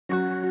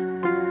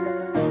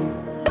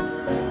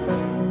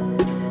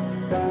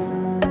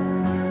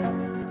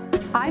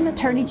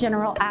Attorney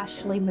General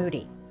Ashley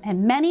Moody,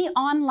 and many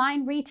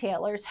online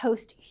retailers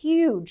host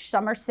huge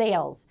summer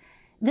sales.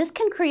 This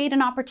can create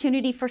an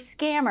opportunity for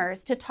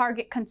scammers to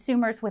target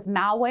consumers with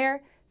malware,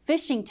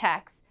 phishing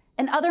texts,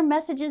 and other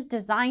messages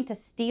designed to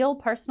steal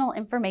personal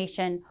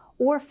information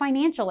or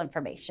financial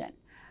information.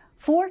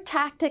 4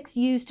 tactics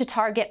used to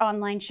target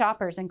online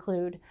shoppers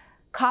include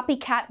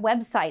copycat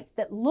websites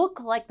that look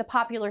like the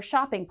popular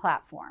shopping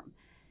platform,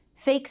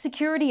 fake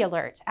security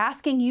alerts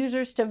asking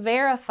users to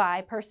verify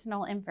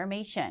personal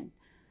information,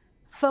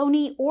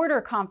 phony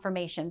order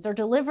confirmations or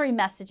delivery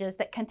messages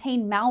that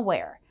contain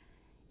malware,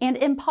 and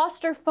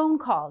imposter phone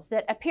calls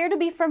that appear to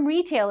be from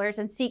retailers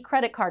and seek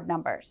credit card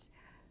numbers.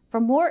 For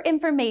more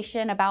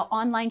information about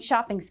online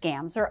shopping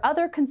scams or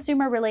other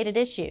consumer-related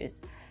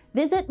issues,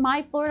 visit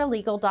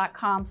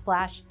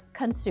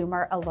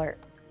myfloridalegal.com/consumer alert.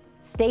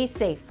 Stay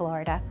safe,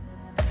 Florida.